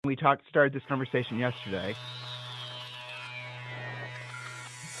we started this conversation yesterday.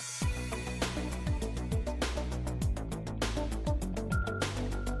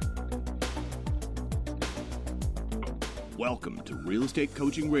 Welcome to Real Estate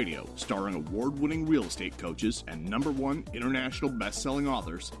Coaching Radio, starring award-winning real estate coaches and #1 international best-selling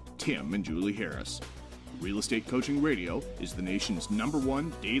authors, Tim and Julie Harris. Real Estate Coaching Radio is the nation's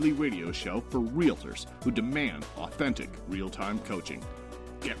 #1 daily radio show for realtors who demand authentic, real-time coaching.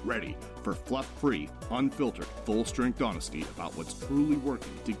 Get ready for fluff-free, unfiltered, full-strength honesty about what's truly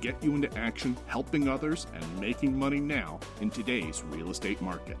working to get you into action, helping others, and making money now in today's real estate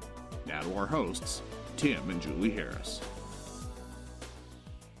market. Now to our hosts, Tim and Julie Harris.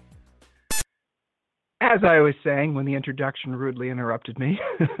 As I was saying when the introduction rudely interrupted me,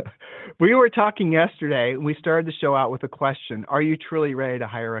 we were talking yesterday, and we started the show out with a question: are you truly ready to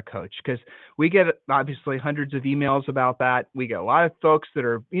hire a coach? Because we get, obviously, hundreds of emails about that. We get a lot of folks that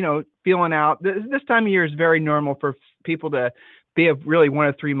are, feeling out. This time of year is very normal for people to be of really one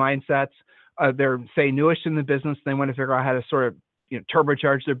of three mindsets. They're, say, newish in the business. They want to figure out how to sort of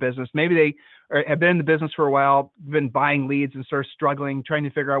turbocharge their business. Maybe they have been in the business for a while, been buying leads and sort of struggling, trying to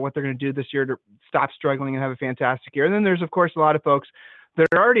figure out what they're going to do this year to stop struggling and have a fantastic year. And then there's, of course, a lot of folks that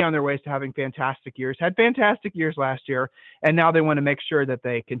are already on their ways to having fantastic years, had fantastic years last year, and now they want to make sure that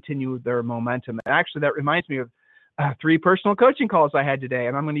they continue their momentum. And actually, that reminds me of 3 personal coaching calls I had today,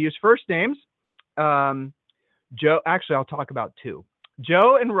 and I'm going to use first names. Joe, actually, I'll talk about 2.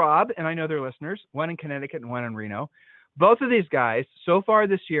 Joe and Rob, and I know they're listeners, one in Connecticut and one in Reno. Both of these guys, so far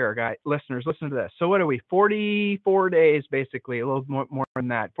this year, listeners, listen to this. So what are we, 44 days, basically, a little more than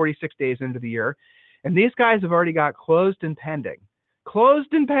that, 46 days into the year. And these guys have already got closed and pending,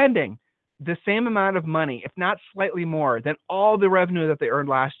 the same amount of money, if not slightly more, than all the revenue that they earned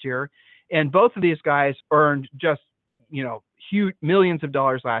last year. And both of these guys earned just, huge millions of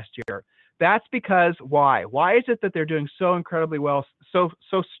dollars last year. That's because why? Why is it that they're doing so incredibly well, so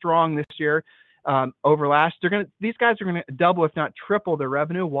strong this year? Over last, these guys are going to double, if not triple, their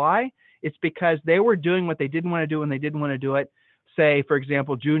revenue. Why? It's because they were doing what they didn't want to do when they didn't want to do it. Say, for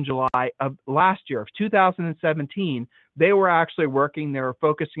example, June, July of last year, of 2017, they were actually working. They were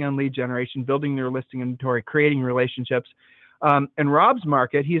focusing on lead generation, building their listing inventory, creating relationships. In Rob's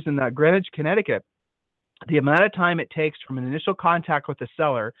market, he's in Greenwich, Connecticut. The amount of time it takes from an initial contact with the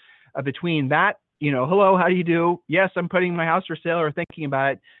seller between that, hello, how do you do? Yes, I'm putting my house for sale or thinking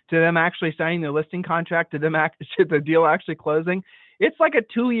about it, to them actually signing the listing contract, to the deal actually closing. It's like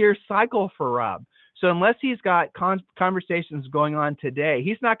a 2-year cycle for Rob. So unless he's got conversations going on today,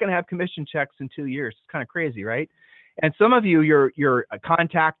 he's not going to have commission checks in 2 years. It's kind of crazy, right? And some of you, your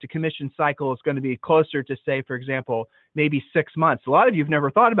contact to commission cycle is going to be closer to, say, for example, maybe 6 months. A lot of you have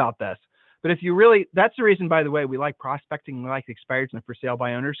never thought about this. But if you really, that's the reason, by the way, we like prospecting, we like expired and for sale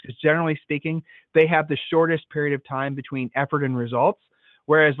by owners, because generally speaking, they have the shortest period of time between effort and results.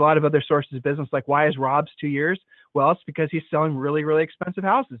 Whereas a lot of other sources of business, like why is Rob's 2 years? Well, it's because he's selling really, really expensive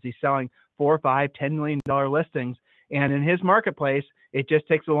houses. He's selling $4, $5, $10 million listings. And in his marketplace, it just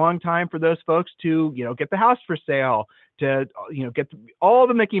takes a long time for those folks to, get the house for sale, to, get all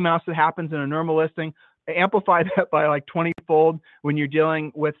the Mickey Mouse that happens in a normal listing. Amplify that by like 20-fold when you're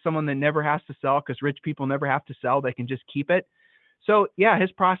dealing with someone that never has to sell, because rich people never have to sell. They can just keep it. So yeah,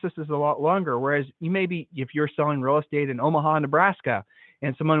 his process is a lot longer. Whereas you maybe, if you're selling real estate in Omaha, Nebraska,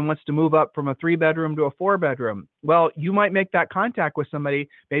 and someone wants to move up from a 3-bedroom to a 4-bedroom, well, you might make that contact with somebody.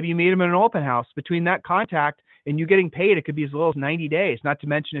 Maybe you meet them in an open house. Between that contact and you getting paid, it could be as little as 90 days, not to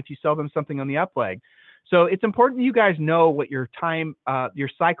mention if you sell them something on the up leg. So it's important you guys know what your time, your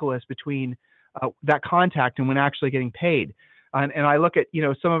cycle is between that contact and when actually getting paid. And I look at,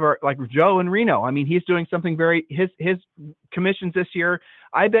 some of our, like Joe in Reno. I mean, he's doing something his commissions this year.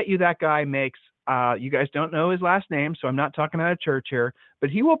 I bet you that guy makes, you guys don't know his last name, so I'm not talking out of church here, but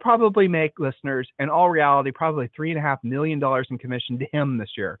he will probably make, listeners, in all reality, probably $3.5 million in commission to him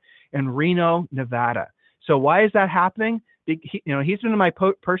this year in Reno, Nevada. So why is that happening? He's been in my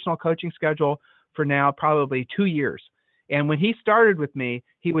personal coaching schedule for now probably 2 years. And when he started with me,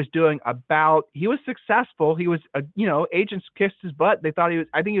 he was successful. He was, agents kissed his butt. They thought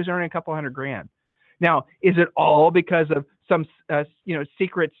I think he was earning a couple $100,000. Now, is it all because of some,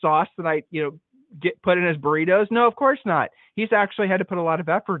 secret sauce that I, get put in his burritos? No, of course not. He's actually had to put a lot of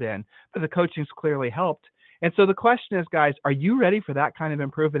effort in, but the coaching's clearly helped. And so the question is, guys, are you ready for that kind of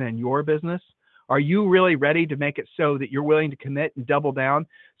improvement in your business? Are you really ready to make it so that you're willing to commit and double down?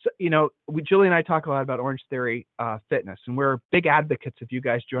 So, Julie and I talk a lot about Orange Theory Fitness, and we're big advocates of you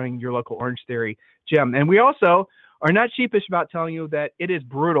guys joining your local Orange Theory gym. And we also are not sheepish about telling you that it is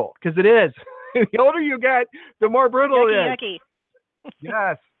brutal, because it is. The older you get, the more brutal it is. Yucky.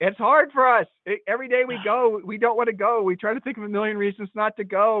 Yes, it's hard for us. Every day we go, we don't want to go. We try to think of a million reasons not to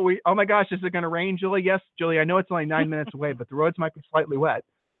go. Oh my gosh, is it going to rain, Julie? Yes, Julie. I know it's only 9 minutes away, but the roads might be slightly wet.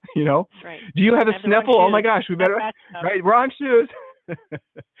 You know? Right. Do you have a I have the wrong sniffle? Oh my shoes. gosh, we better. That's tough. Right, wrong shoes.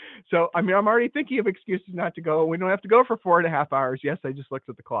 So I mean, I'm already thinking of excuses not to go. We don't have to go for 4.5 hours. Yes, I just looked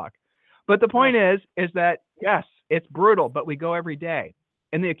at the clock. But the point is that yes, it's brutal, but we go every day,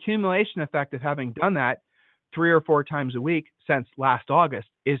 and the accumulation effect of having done that 3 or 4 times a week since last August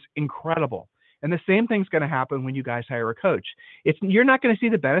is incredible. And the same thing's going to happen when you guys hire a coach. You're not going to see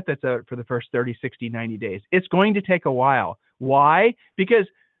the benefits of it for the first 30, 60, 90 days. It's going to take a while. Why? Because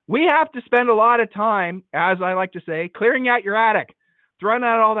we have to spend a lot of time, as I like to say, clearing out your attic, throwing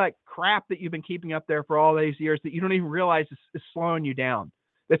out all that crap that you've been keeping up there for all these years that you don't even realize is slowing you down.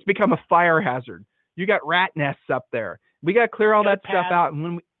 It's become a fire hazard. You got rat nests up there. We got to clear all that stuff out.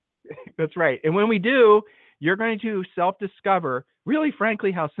 And that's right. And when we do, you're going to self-discover, really,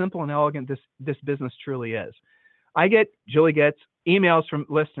 frankly, how simple and elegant this business truly is. Julie gets emails from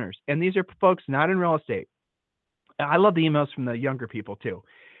listeners, and these are folks not in real estate. I love the emails from the younger people too.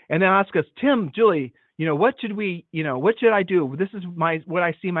 And they ask us, Tim, Julie, what should I do? This is what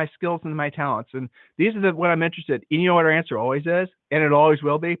I see my skills and my talents. And these are what I'm interested in. You know what our answer always is, and it always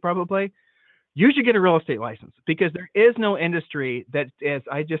will be probably. You should get a real estate license, because there is no industry that, as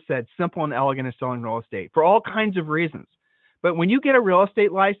I just said, simple and elegant as selling real estate for all kinds of reasons. But when you get a real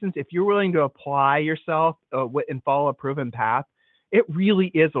estate license, if you're willing to apply yourself and follow a proven path, it really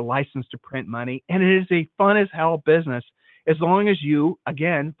is a license to print money. And it is a fun as hell business as long as you,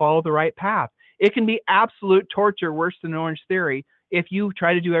 again, follow the right path. It can be absolute torture, worse than Orange Theory, if you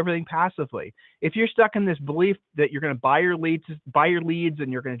try to do everything passively. If you're stuck in this belief that you're going to buy your leads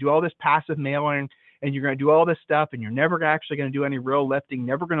and you're going to do all this passive mailing and you're going to do all this stuff and you're never actually going to do any real lifting,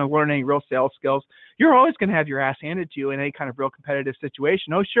 never going to learn any real sales skills, you're always going to have your ass handed to you in any kind of real competitive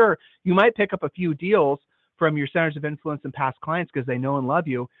situation. Oh, sure, you might pick up a few deals from your centers of influence and past clients because they know and love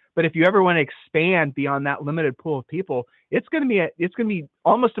you. But if you ever want to expand beyond that limited pool of people, it's going to be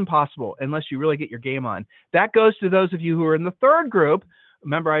almost impossible unless you really get your game on. That goes to those of you who are in the third group.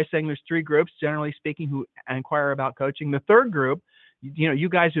 Remember, I was saying there's 3 groups, generally speaking, who inquire about coaching. The third group, you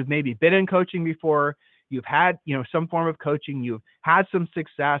guys who've maybe been in coaching before, you've had, some form of coaching, you've had some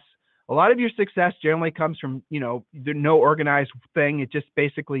success. A lot of your success generally comes from, the no organized thing. It just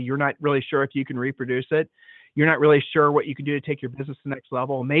basically, you're not really sure if you can reproduce it. You're not really sure what you can do to take your business to the next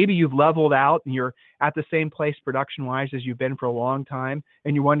level. Maybe you've leveled out and you're at the same place production-wise as you've been for a long time.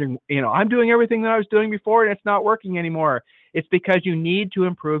 And you're wondering, I'm doing everything that I was doing before and it's not working anymore. It's because you need to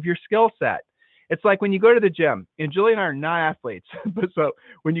improve your skill set. It's like when you go to the gym, and Julie and I are not athletes, but so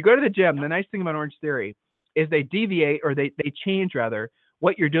when you go to the gym, the nice thing about Orange Theory is they deviate, or they change rather,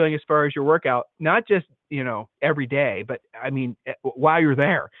 what you're doing as far as your workout, not just, every day, but I mean, while you're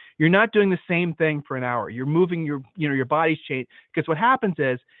there, you're not doing the same thing for an hour. You're moving your body's changed. Because what happens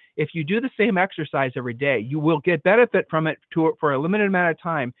is, if you do the same exercise every day, you will get benefit from it for a limited amount of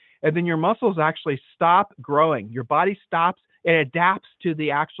time. And then your muscles actually stop growing. Your body stops and adapts to the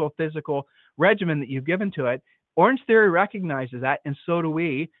actual physical regimen that you've given to it. Orange Theory recognizes that, and so do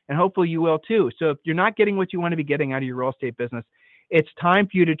we, and hopefully you will too. So if you're not getting what you want to be getting out of your real estate business, it's time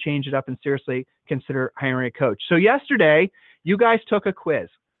for you to change it up and seriously consider hiring a coach. So yesterday, you guys took a quiz,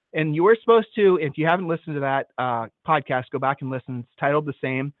 and you were supposed to, if you haven't listened to that podcast, go back and listen. It's titled the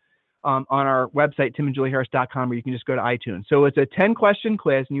same on our website, timandjulieharris.com, or you can just go to iTunes. So it's a 10-question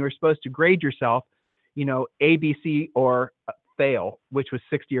quiz, and you were supposed to grade yourself, A, B, C, or fail, which was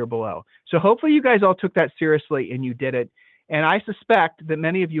 60 or below. So hopefully you guys all took that seriously and you did it. And I suspect that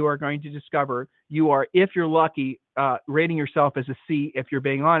many of you are going to discover you are, if you're lucky, rating yourself as a C if you're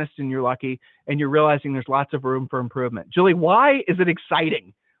being honest and you're lucky, and you're realizing there's lots of room for improvement. Julie, why is it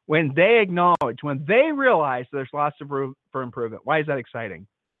exciting when they acknowledge, when they realize there's lots of room for improvement? Why is that exciting?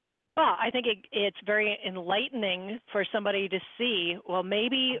 Well, I think it's very enlightening for somebody to see, well,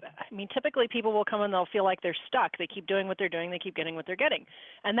 typically people will come and they'll feel like they're stuck. They keep doing what they're doing. They keep getting what they're getting.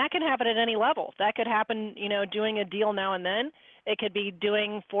 And that can happen at any level. That could happen, doing a deal now and then. It could be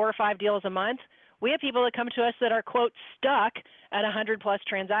doing 4 or 5 deals a month. We have people that come to us that are, quote, stuck at 100+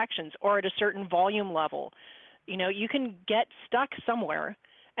 transactions or at a certain volume level. You can get stuck somewhere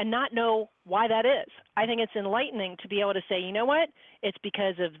and not know why that is. I think it's enlightening to be able to say, you know what? It's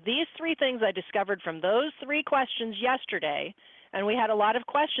because of these 3 things I discovered from those 3 questions yesterday, and we had a lot of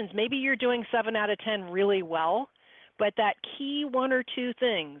questions. Maybe you're doing 7 out of 10 really well, but that key 1 or 2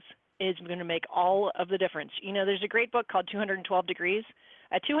 things is going to make all of the difference. There's a great book called 212 Degrees.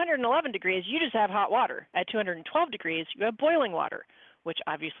 At 211 degrees, you just have hot water. At 212 degrees, you have boiling water. which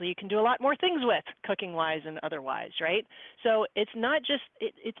obviously you can do a lot more things with, cooking-wise and otherwise, right? So it's not just,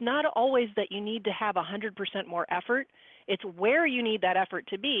 it's not always that you need to have 100% more effort. It's where you need that effort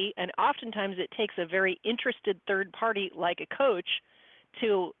to be, and oftentimes it takes a very interested third party like a coach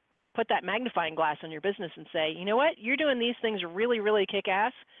to put that magnifying glass on your business and say, you know what, you're doing these things really, really kick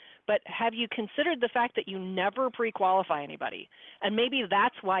ass, but have you considered the fact that you never pre-qualify anybody? And maybe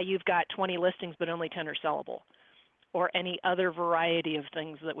that's why you've got 20 listings but only 10 are sellable, or any other variety of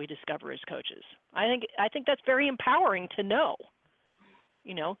things that we discover as coaches. I think that's very empowering to know.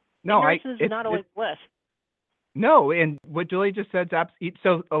 You know, ignorance is not always bliss. No, and what Julie just said is absolutely.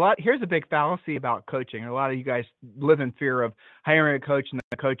 So here's a big fallacy about coaching. A lot of you guys live in fear of hiring a coach, and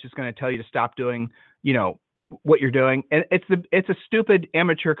the coach is going to tell you to stop doing, what you're doing. And it's a stupid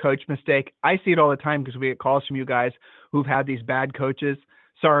amateur coach mistake. I see it all the time because we get calls from you guys who've had these bad coaches.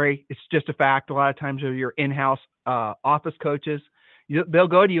 Sorry, it's just a fact. A lot of times they're your in-house office coaches. They'll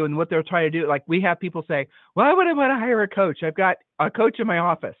go to you, and what they'll try to do, like we have people say, why would I want to hire a coach? I've got a coach in my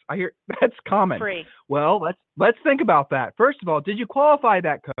office. I hear that's common. Free. Well, let's think about that. First of all, did you qualify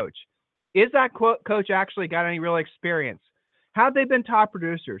that coach? Is that coach actually got any real experience? Have they been top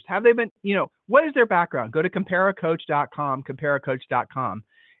producers? Have they been, what is their background? Go to compareacoach.com,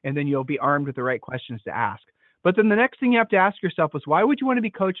 and then you'll be armed with the right questions to ask. But then the next thing you have to ask yourself is, why would you want to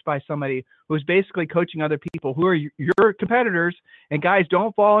be coached by somebody who's basically coaching other people who are your competitors? And guys,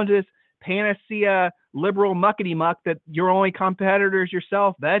 don't fall into this panacea liberal muckety muck that you're only competitors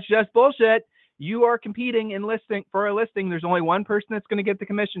yourself. That's just bullshit. You are competing and listing for a listing. There's only one person that's going to get the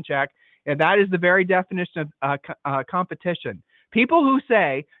commission check, and that is the very definition of competition. People who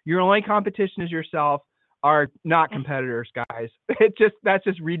say your only competition is yourself are not competitors, guys. That's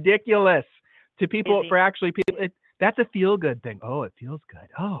just ridiculous. To people, for actually people, that's a feel-good thing. Oh, it feels good.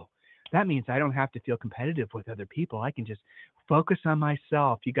 Oh, that means I don't have to feel competitive with other people. I can just focus on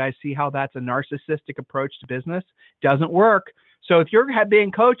myself. You guys see how that's a narcissistic approach to business? Doesn't work. So if you're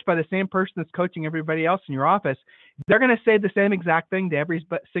being coached by the same person that's coaching everybody else in your office, they're going to say the same exact thing to every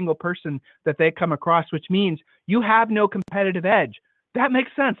single person that they come across, which means you have no competitive edge. That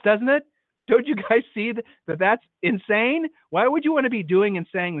makes sense, doesn't it? Don't you guys see that that's insane? Why would you want to be doing and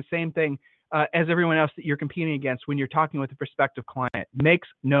saying the same thing as everyone else that you're competing against when you're talking with a prospective client? Makes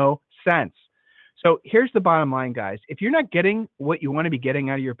no sense. So here's the bottom line, guys. If you're not getting what you want to be getting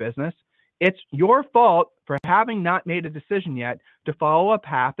out of your business, it's your fault for having not made a decision yet to follow a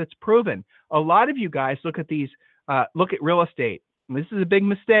path that's proven. A lot of you guys look at real estate. This is a big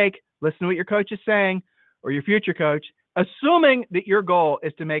mistake. Listen to what your coach is saying, or your future coach, assuming that your goal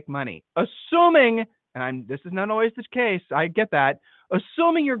is to make money. Assuming, and this is not always the case, I get that,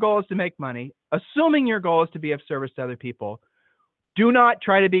 assuming your goal is to make money, assuming your goal is to be of service to other people, do not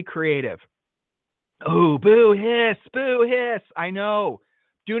try to be creative. Oh, boo hiss, I know.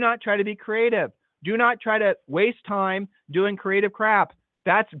 Do not try to be creative. Do not try to waste time doing creative crap.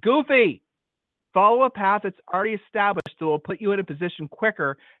 That's goofy. Follow a path that's already established that will put you in a position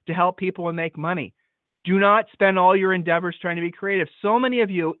quicker to help people and make money. Do not spend all your endeavors trying to be creative. So many of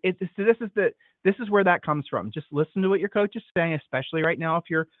you, this is where that comes from. Just listen to what your coach is saying, especially right now if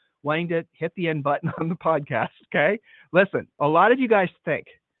you're wanting to hit the end button on the podcast, okay? Listen, a lot of you guys think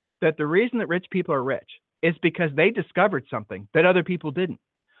that the reason that rich people are rich is because they discovered something that other people didn't.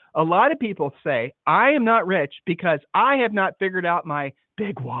 A lot of people say, I am not rich because I have not figured out my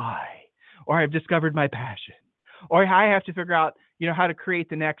big why, or I've discovered my passion, or I have to figure out, how to create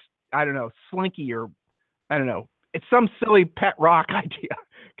the next, Slinky, or it's some silly pet rock idea,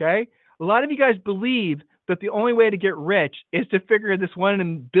 okay? A lot of you guys believe that the only way to get rich is to figure this 1 in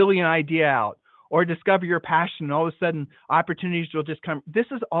a billion idea out, or discover your passion, and all of a sudden opportunities will just come. This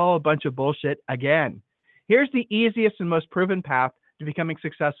is all a bunch of bullshit again. Here's the easiest and most proven path to becoming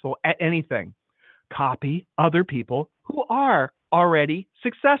successful at anything. Copy other people who are already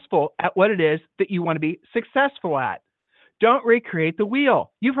successful at what it is that you want to be successful at. Don't recreate the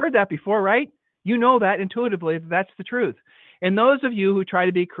wheel. You've heard that before, right? You know that intuitively, that's the truth. And those of you who try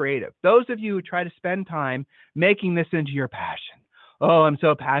to be creative, those of you who try to spend time making this into your passion. Oh, I'm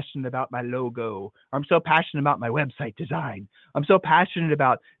so passionate about my logo. I'm so passionate about my website design. I'm so passionate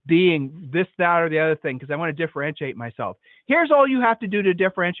about being this, that, or the other thing because I want to differentiate myself. Here's all you have to do to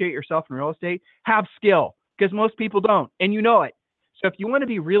differentiate yourself in real estate. Have skill, because most people don't, and you know it. So if you want to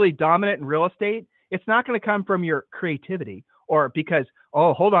be really dominant in real estate, it's not going to come from your creativity or because,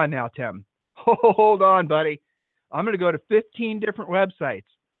 oh, hold on now, Tim. Hold on, buddy. I'm going to go to 15 different websites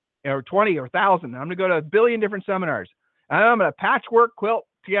or 20 or 1,000. I'm going to go to 1 billion different seminars. And I'm going to patchwork quilt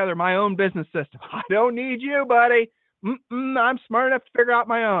together my own business system. I don't need you, buddy. I'm smart enough to figure out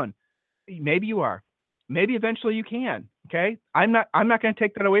my own. Maybe you are. maybe eventually you can. Okay. I'm not going to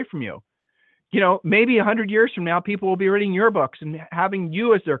take that away from you. Maybe 100 years from now, people will be reading your books and having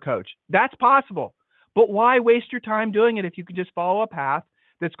you as their coach. That's possible. But why waste your time doing it if you could just follow a path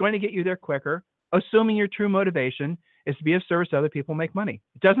that's going to get you there quicker, assuming your true motivation is to be of service to other people and make money?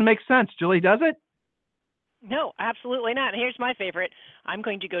 It doesn't make sense. Julie, does it? No, absolutely not. And here's my favorite. I'm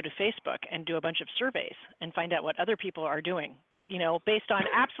going to go to Facebook and do a bunch of surveys and find out what other people are doing, based on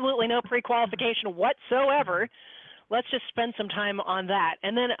absolutely no pre-qualification whatsoever. Let's just spend some time on that.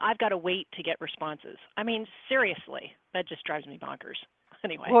 And then I've got to wait to get responses. I mean, seriously, that just drives me bonkers.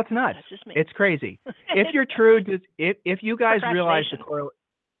 Anyway. Well, it's nuts. That's just me. It's crazy. If you're true, if you guys realize the correlation.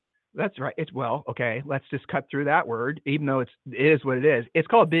 That's right. Okay. Let's just cut through that word, even though it is what it is. It's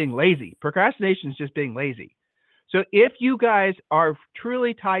called being lazy. Procrastination is just being lazy. So if you guys are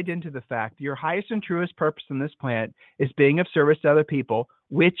truly tied into the fact that your highest and truest purpose on this planet is being of service to other people,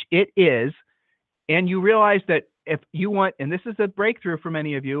 which it is, and you realize that if you want, and this is a breakthrough for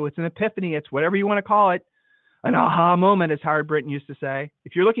many of you, it's an epiphany, it's whatever you want to call it, an aha moment, as Howard Brinton used to say.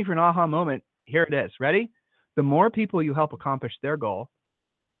 If you're looking for an aha moment, here it is. Ready? The more people you help accomplish their goal,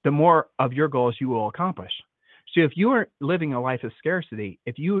 the more of your goals you will accomplish. So if you are living a life of scarcity,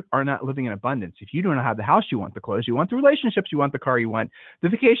 if you are not living in abundance, if you do not have the house you want, the clothes you want, the relationships you want, the car you want, the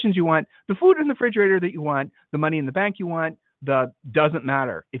vacations you want, the food in the refrigerator that you want, the money in the bank you want, doesn't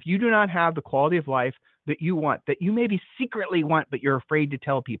matter. If you do not have the quality of life that you want, that you maybe secretly want, but you're afraid to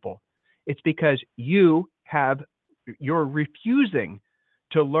tell people, it's because you're refusing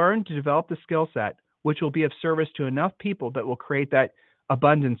to learn to develop the skill set, which will be of service to enough people that will create that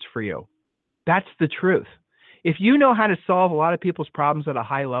abundance for you. That's the truth. If you know how to solve a lot of people's problems at a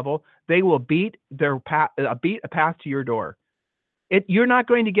high level, they will beat a path to your door. You're not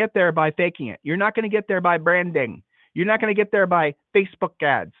going to get there by faking it. You're not going to get there by branding. You're not going to get there by Facebook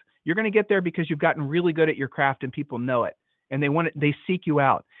ads. You're going to get there because you've gotten really good at your craft and people know it and they seek you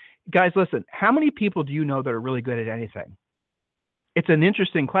out. Guys, listen, how many people do you know that are really good at anything? It's an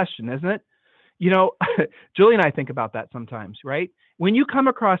interesting question, isn't it? Julie and I think about that sometimes, right? When you come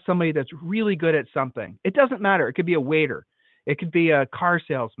across somebody that's really good at something, it doesn't matter. It could be a waiter. It could be a car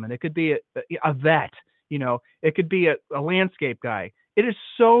salesman. It could be a vet. It could be a landscape guy. It is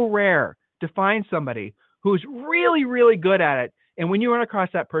so rare to find somebody who's really, really good at it. And when you run across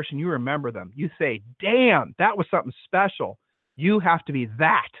that person, you remember them. You say, damn, that was something special. You have to be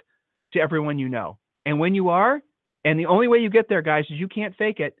that to everyone you know. And when you are, and the only way you get there, guys, is you can't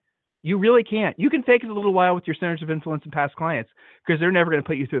fake it. You really can't. You can fake it a little while with your centers of influence and past clients because they're never going to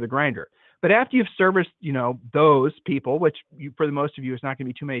put you through the grinder. But after you've serviced, those people, which for the most of you is not going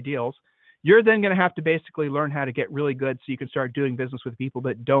to be too many deals, you're then going to have to basically learn how to get really good so you can start doing business with people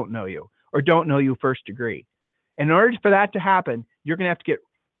that don't know you or don't know you first degree. And in order for that to happen, you're going to have to get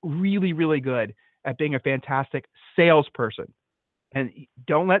really, really good at being a fantastic salesperson. And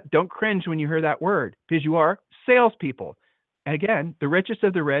don't cringe when you hear that word, because you are salespeople. And again, the richest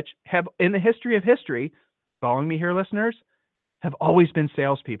of the rich have, in the history of history, following me here, listeners, have always been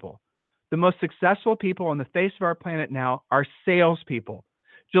salespeople. The most successful people on the face of our planet now are salespeople.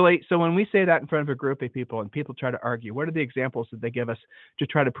 Julie, so when we say that in front of a group of people and people try to argue, what are the examples that they give us to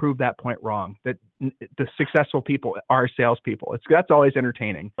try to prove that point wrong, that the successful people are salespeople? That's always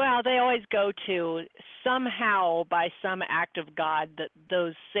entertaining. Well, they always go to somehow by some act of God that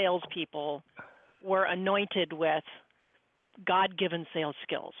those salespeople were anointed with God-given sales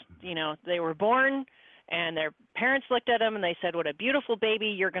skills. They were born and their parents looked at them and they said, what a beautiful baby,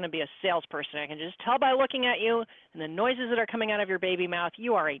 you're going to be a salesperson. I can just tell by looking at you and the noises that are coming out of your baby mouth,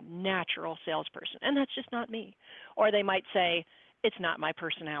 you are a natural salesperson. And that's just not me. Or they might say, it's not my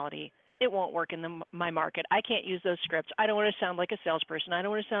personality. It won't work in my market. I can't use those scripts. I don't want to sound like a salesperson. I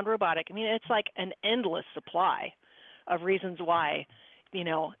don't want to sound robotic. I mean, it's like an endless supply of reasons why,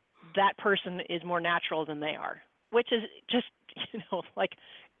 that person is more natural than they are, which is just, like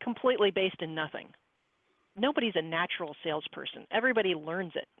completely based in nothing. Nobody's a natural salesperson. Everybody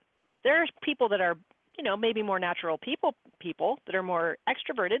learns it. There's people that are, maybe more natural people that are more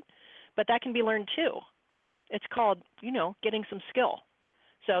extroverted, but that can be learned too. It's called, getting some skill.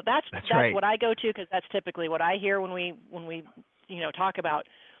 So that's right. What I go to, because that's typically what I hear when we talk about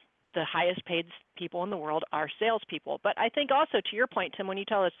the highest paid people in the world are salespeople. But I think also, to your point, Tim, when you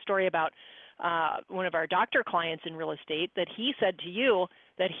tell a story about one of our doctor clients in real estate, that he said to you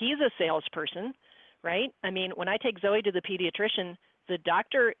that he's a salesperson, right? I mean, when I take Zoe to the pediatrician, the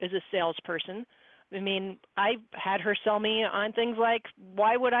doctor is a salesperson. I mean, I had her sell me on things like,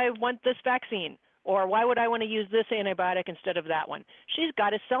 why would I want this vaccine? Or why would I want to use this antibiotic instead of that one? She's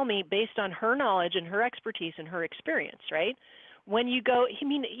got to sell me based on her knowledge and her expertise and her experience, right? when you go, I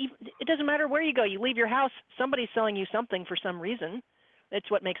mean, it doesn't matter where you go. You leave your house, somebody's selling you something for some reason. It's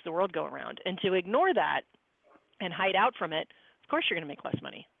what makes the world go around. And to ignore that and hide out from it, of course you're going to make less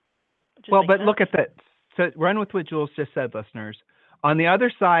money. Well, but look at that. So run with what Jules just said, listeners. On the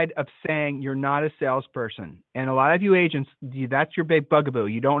other side of saying you're not a salesperson, and a lot of you agents, that's your big bugaboo.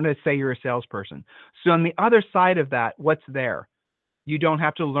 You don't want to say you're a salesperson. So on the other side of that, what's there? You don't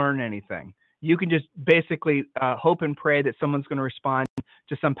have to learn anything. You can just basically hope and pray that someone's going to respond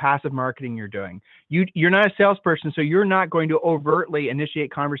to some passive marketing you're doing. You're not a salesperson, so you're not going to overtly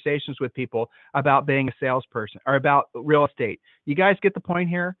initiate conversations with people about being a salesperson or about real estate. You guys get the point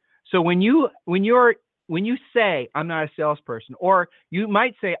here? So when you say I'm not a salesperson, or you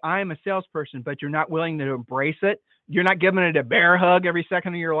might say I'm a salesperson, but you're not willing to embrace it, you're not giving it a bear hug every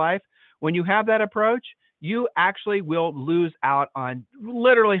second of your life. When you have that approach, you actually will lose out on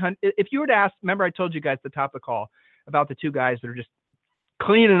literally, if you were to ask, remember I told you guys at the top of the call about the two guys that are just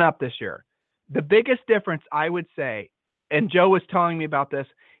cleaning up this year. The biggest difference I would say, and Joe was telling me about this,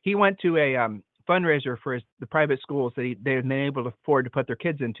 he went to a fundraiser for the private schools that they've been able to afford to put their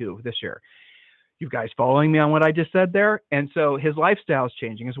kids into this year. You guys following me on what I just said there? And so his lifestyle is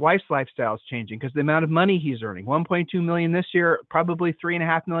changing. His wife's lifestyle is changing because the amount of money he's earning, 1.2 million this year, probably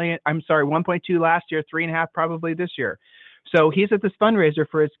 3.5 million. I'm sorry, 1.2 last year, 3.5 probably this year. So he's at this fundraiser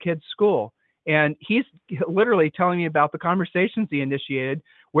for his kid's school. And he's literally telling me about the conversations he initiated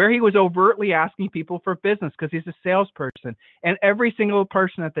where he was overtly asking people for business because he's a salesperson. And every single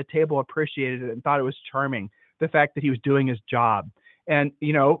person at the table appreciated it and thought it was charming, the fact that he was doing his job. And,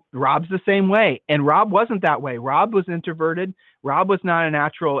 you know, Rob's the same way. And Rob wasn't that way. Rob was introverted. Rob was not a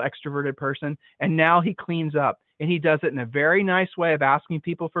natural extroverted person. And now he cleans up. And he does it in a very nice way of asking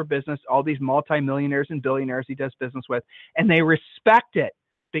people for business, all these multimillionaires and billionaires he does business with. And they respect it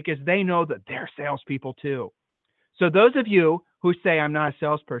because they know that they're salespeople too. So those of you who say, I'm not a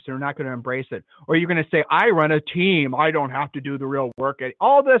salesperson, are not going to embrace it. Or you're going to say, I run a team. I don't have to do the real work.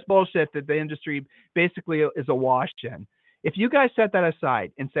 All this bullshit that the industry basically is awash in. If you guys set that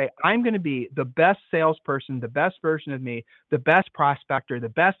aside and say, I'm going to be the best salesperson, the best version of me, the best prospector, the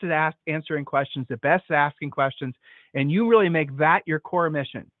best at answering questions, the best at asking questions, and you really make that your core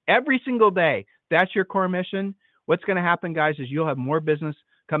mission every single day, that's your core mission, what's going to happen, guys, is you'll have more business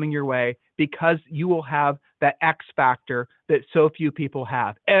coming your way because you will have that X factor that so few people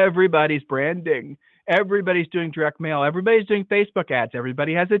have. Everybody's branding. Everybody's doing direct mail. Everybody's doing Facebook ads.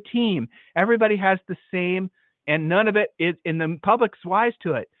 Everybody has a team. Everybody has the same. And none of it is in the public's wise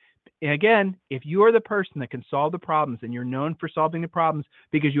to it. And again, if you are the person that can solve the problems and you're known for solving the problems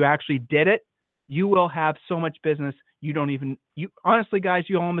because you actually did it, you will have so much business. Honestly, guys,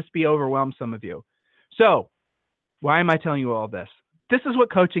 you'll almost be overwhelmed, some of you. So why am I telling you all this? This is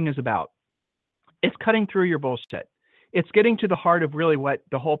what coaching is about. It's cutting through your bullshit. It's getting to the heart of really what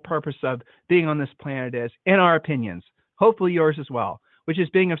the whole purpose of being on this planet is, in our opinions, hopefully yours as well, which is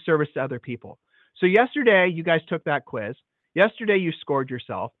being of service to other people. So yesterday, you guys took that quiz. Yesterday, you scored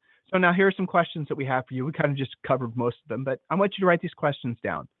yourself. So now here are some questions that we have for you. We kind of just covered most of them, but I want you to write these questions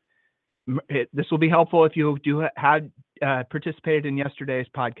down. This will be helpful if you had participated in yesterday's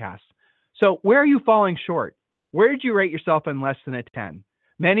podcast. So where are you falling short? Where did you rate yourself in less than a 10?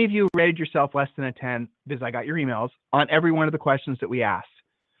 Many of you rated yourself less than a 10 because I got your emails on every one of the questions that we asked.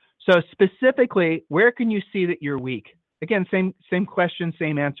 So specifically, where can you see that you're weak? Again, same question,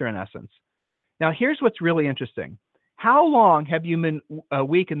 same answer in essence. Now, here's what's really interesting. How long have you been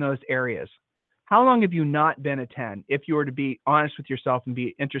weak in those areas? How long have you not been a 10? If you were to be honest with yourself and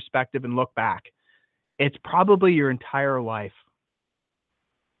be introspective and look back, it's probably your entire life,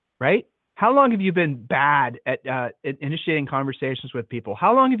 right? How long have you been bad at initiating conversations with people?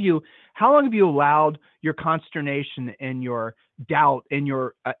 How long have you allowed your consternation and your doubt and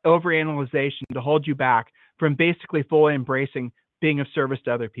your overanalyzation to hold you back from basically fully embracing being of service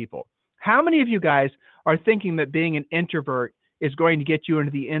to other people? How many of you guys are thinking that being an introvert is going to get you into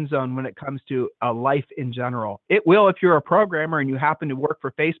the end zone when it comes to life in general? It will if you're a programmer and you happen to work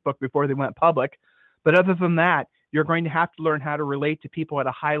for Facebook before they went public. But other than that, you're going to have to learn how to relate to people at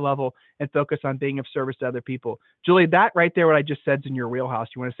a high level and focus on being of service to other people. Julie, that right there, what I just said is in your wheelhouse.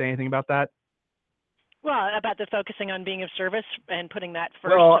 You want to say anything about that? Well, about the focusing on being of service and putting that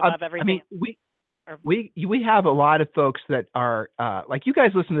first above everything. I mean, we have a lot of folks that are like, you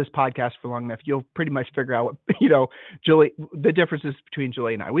guys listen to this podcast for long enough, you'll pretty much figure out what, Julie, the differences between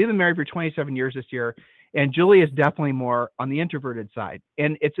Julie and I. We've been married for 27 years this year, and Julie is definitely more on the introverted side.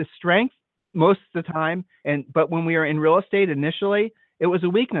 And it's a strength most of the time. But when we were in real estate initially, it was a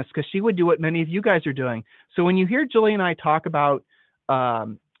weakness because she would do what many of you guys are doing. So when you hear Julie and I talk about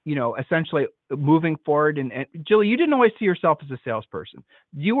essentially moving forward. And Julie, you didn't always see yourself as a salesperson.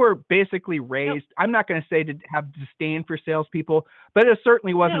 You were basically raised, I'm not going to say to have disdain for salespeople, but it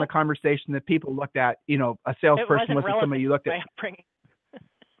certainly wasn't a conversation that people looked at, a salesperson wasn't somebody you looked at.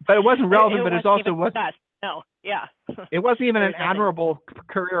 But it wasn't relevant, but it also wasn't. No, yeah. It wasn't even an admirable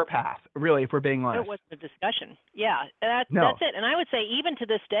career path, really, if we're being honest. It wasn't a discussion. Yeah, that's it. And I would say even to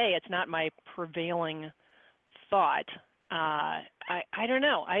this day, it's not my prevailing thought. I don't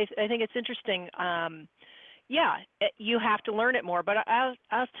know. I think it's interesting. You have to learn it more. But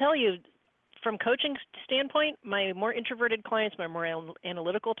I'll tell you, from coaching standpoint, my more introverted clients, my more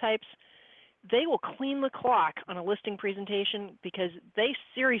analytical types, they will clean the clock on a listing presentation because they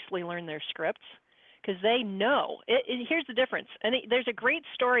seriously learn their scripts. Because they know. Here's the difference. And there's a great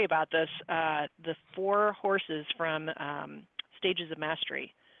story about this, the 4 horses from Stages of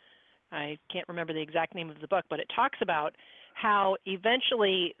Mastery. I can't remember the exact name of the book, but it talks about how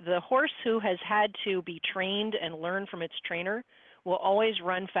eventually the horse who has had to be trained and learn from its trainer will always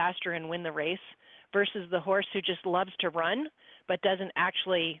run faster and win the race versus the horse who just loves to run but doesn't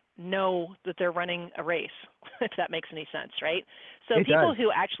actually know that they're running a race, if that makes any sense, right? So people who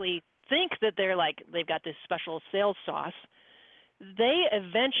actually think that they've got this special sales sauce, they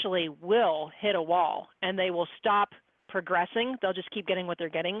eventually will hit a wall and they will stop progressing. They'll just keep getting what they're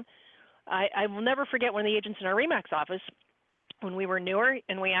getting. I will never forget one of the agents in our RE/MAX office when we were newer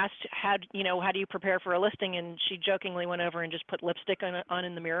and we asked, how do you prepare for a listing? And she jokingly went over and just put lipstick on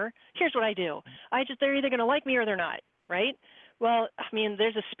in the mirror. Here's what I do. They're either going to like me or they're not, right? Well,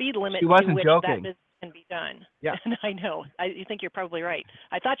 there's a speed limit to which that business can be done. Yeah. I know. You think you're probably right.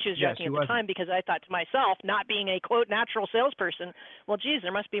 I thought she was joking at the time because I thought to myself, not being a, quote, natural salesperson, well, geez,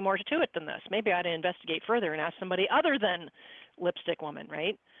 there must be more to it than this. Maybe I ought to investigate further and ask somebody other than lipstick woman,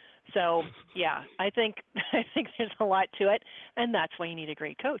 right? So, yeah, I think there's a lot to it, and that's why you need a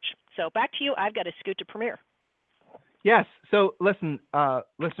great coach. So back to you. I've got to scoot to Premier. Yes. So listen,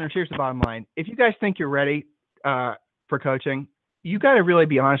 listeners, here's the bottom line. If you guys think you're ready for coaching, you got to really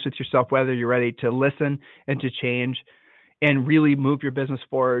be honest with yourself whether you're ready to listen and to change and really move your business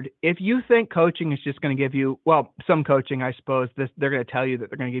forward. If you think coaching is just going to give you, some coaching, I suppose, they're going to tell you that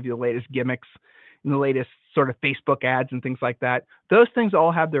they're going to give you the latest gimmicks and the latest sort of Facebook ads and things like that. Those things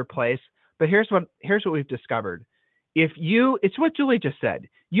all have their place. But here's what we've discovered. It's what Julie just said.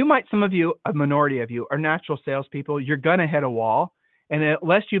 Some of you, a minority of you, are natural salespeople. You're going to hit a wall. And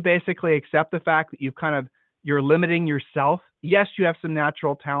unless you basically accept the fact that you're limiting yourself. Yes, you have some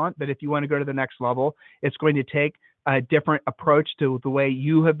natural talent, but if you want to go to the next level, it's going to take a different approach to the way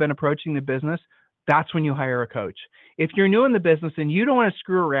you have been approaching the business. That's when you hire a coach. If you're new in the business and you don't want to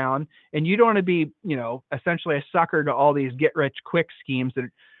screw around and you don't want to be, essentially a sucker to all these get-rich-quick schemes that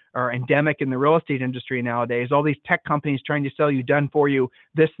are endemic in the real estate industry nowadays, all these tech companies trying to sell you done for you,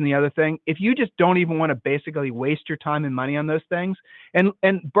 this and the other thing. If you just don't even want to basically waste your time and money on those things, and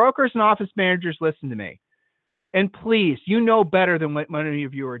brokers and office managers, listen to me. And please, better than what many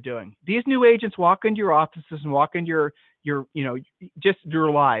of you are doing. These new agents walk into your offices and walk into your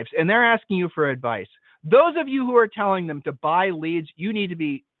lives, and they're asking you for advice. Those of you who are telling them to buy leads, you need to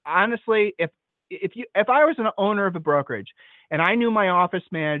be, honestly, if I was an owner of a brokerage and I knew my office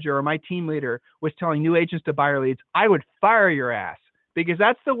manager or my team leader was telling new agents to buy leads, I would fire your ass, because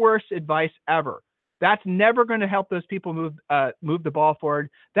that's the worst advice ever. That's never going to help those people move the ball forward.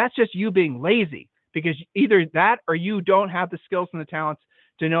 That's just you being lazy. Because either that or you don't have the skills and the talents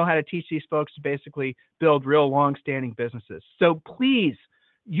to know how to teach these folks to basically build real long-standing businesses. So please,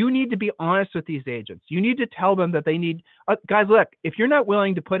 you need to be honest with these agents. You need to tell them that they need, guys, look, if you're not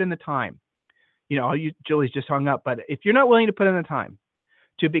willing to put in the time, Julie's just hung up, but if you're not willing to put in the time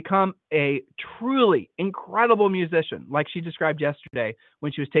to become a truly incredible musician, like she described yesterday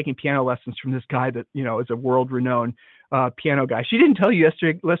when she was taking piano lessons from this guy that, is a world-renowned piano guy. She didn't tell you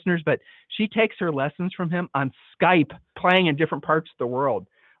yesterday, listeners, but she takes her lessons from him on Skype, playing in different parts of the world.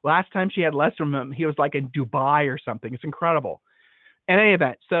 Last time she had lessons from him, he was like in Dubai or something. It's incredible. In any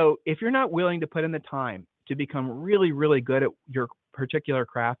event, so if you're not willing to put in the time to become really, really good at your particular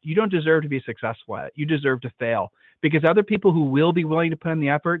craft, you don't deserve to be successful at it. You deserve to fail, because other people who will be willing to put in the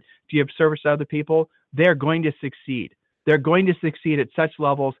effort to give service to other people, they're going to succeed. They're going to succeed at such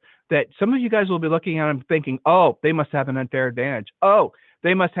levels that some of you guys will be looking at them thinking, oh, they must have an unfair advantage. Oh,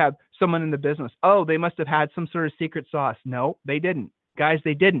 they must have someone in the business. Oh, they must have had some sort of secret sauce. No, they didn't. Guys,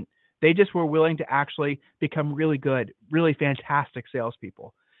 they didn't. They just were willing to actually become really good, really fantastic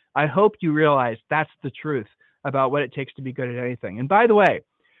salespeople. I hope you realize that's the truth about what it takes to be good at anything. And by the way,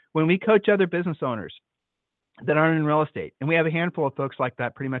 when we coach other business owners that aren't in real estate, and we have a handful of folks like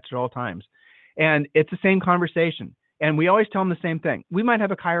that pretty much at all times, and it's the same conversation. And we always tell them the same thing. We might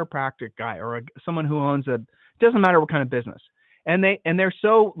have a chiropractic guy or someone who owns doesn't matter what kind of business. And they're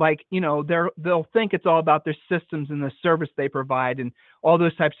so like, they'll think it's all about their systems and the service they provide and all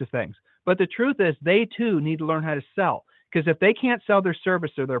those types of things. But the truth is they too need to learn how to sell, because if they can't sell their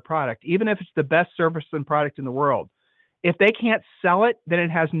service or their product, even if it's the best service and product in the world, if they can't sell it, then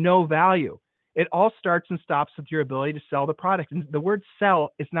it has no value. It all starts and stops with your ability to sell the product. And the word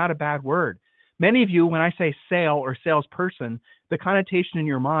sell is not a bad word. Many of you, when I say sale or salesperson, the connotation in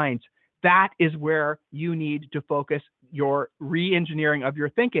your minds, that is where you need to focus your re-engineering of your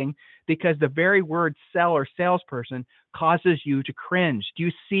thinking, because the very word sell or salesperson causes you to cringe. Do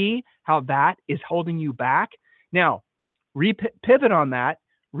you see how that is holding you back? Now, pivot on that,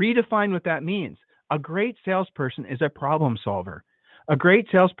 redefine what that means. A great salesperson is a problem solver. A great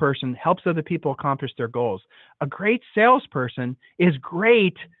salesperson helps other people accomplish their goals. A great salesperson is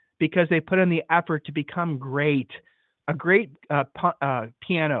great because they put in the effort to become great. A great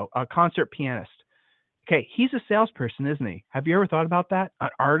concert pianist. Okay, he's a salesperson, isn't he? Have you ever thought about that? An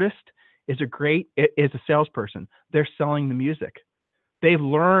artist is a salesperson. They're selling the music. They've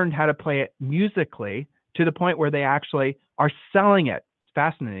learned how to play it musically to the point where they actually are selling it. It's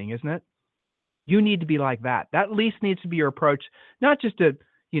fascinating, isn't it? You need to be like that. That at least needs to be your approach, not just to,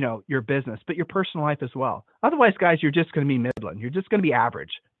 your business, but your personal life as well. Otherwise, guys, you're just going to be middling. You're just going to be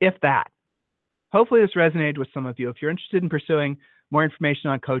average, if that. Hopefully this resonated with some of you. If you're interested in pursuing more information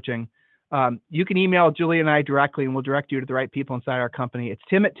on coaching, you can email Julie and I directly, and we'll direct you to the right people inside our company. It's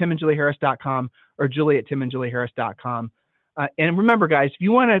tim@timandjulieharris.com or julie@timandjulieharris.com. And remember, guys, if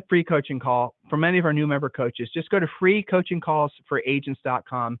you want a free coaching call from any of our new member coaches, just go to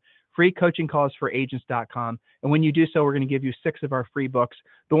freecoachingcallsforagents.com, freecoachingcallsforagents.com. And when you do so, we're going to give you 6 of our free books.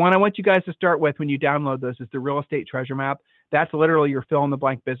 The one I want you guys to start with when you download those is the Real Estate Treasure Map. That's literally your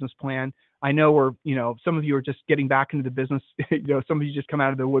fill-in-the-blank business plan. I know some of you are just getting back into the business. Some of you just come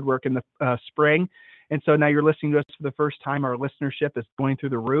out of the woodwork in the spring. And so now you're listening to us for the first time. Our listenership is going through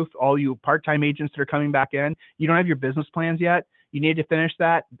the roof. All you part-time agents that are coming back in, you don't have your business plans yet. You need to finish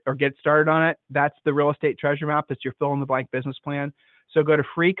that or get started on it. That's the Real Estate Treasure Map. That's your fill-in-the-blank business plan. So go to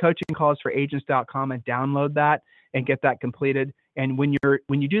freecoachingcallsforagents.com and download that and get that completed. And when you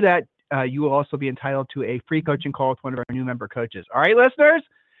do that, you will also be entitled to a free coaching call with one of our new member coaches. All right, listeners?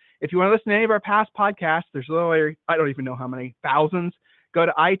 If you want to listen to any of our past podcasts, there's literally, I don't even know how many, thousands. Go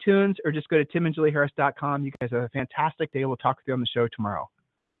to iTunes or just go to timandjulieharris.com. You guys have a fantastic day. We'll talk with you on the show tomorrow.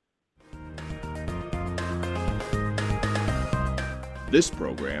 This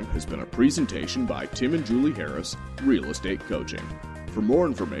program has been a presentation by Tim and Julie Harris, Real Estate Coaching. For more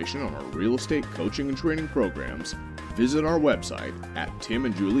information on our real estate coaching and training programs, visit our website at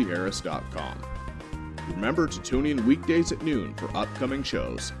timandjulieharris.com. Remember to tune in weekdays at noon for upcoming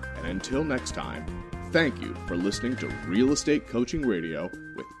shows. And until next time, thank you for listening to Real Estate Coaching Radio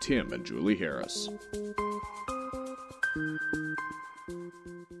with Tim and Julie Harris.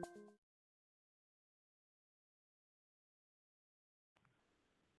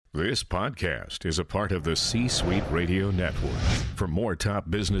 This podcast is a part of the C-Suite Radio Network. For more top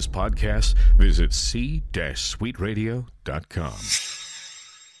business podcasts, visit c-suiteradio.com.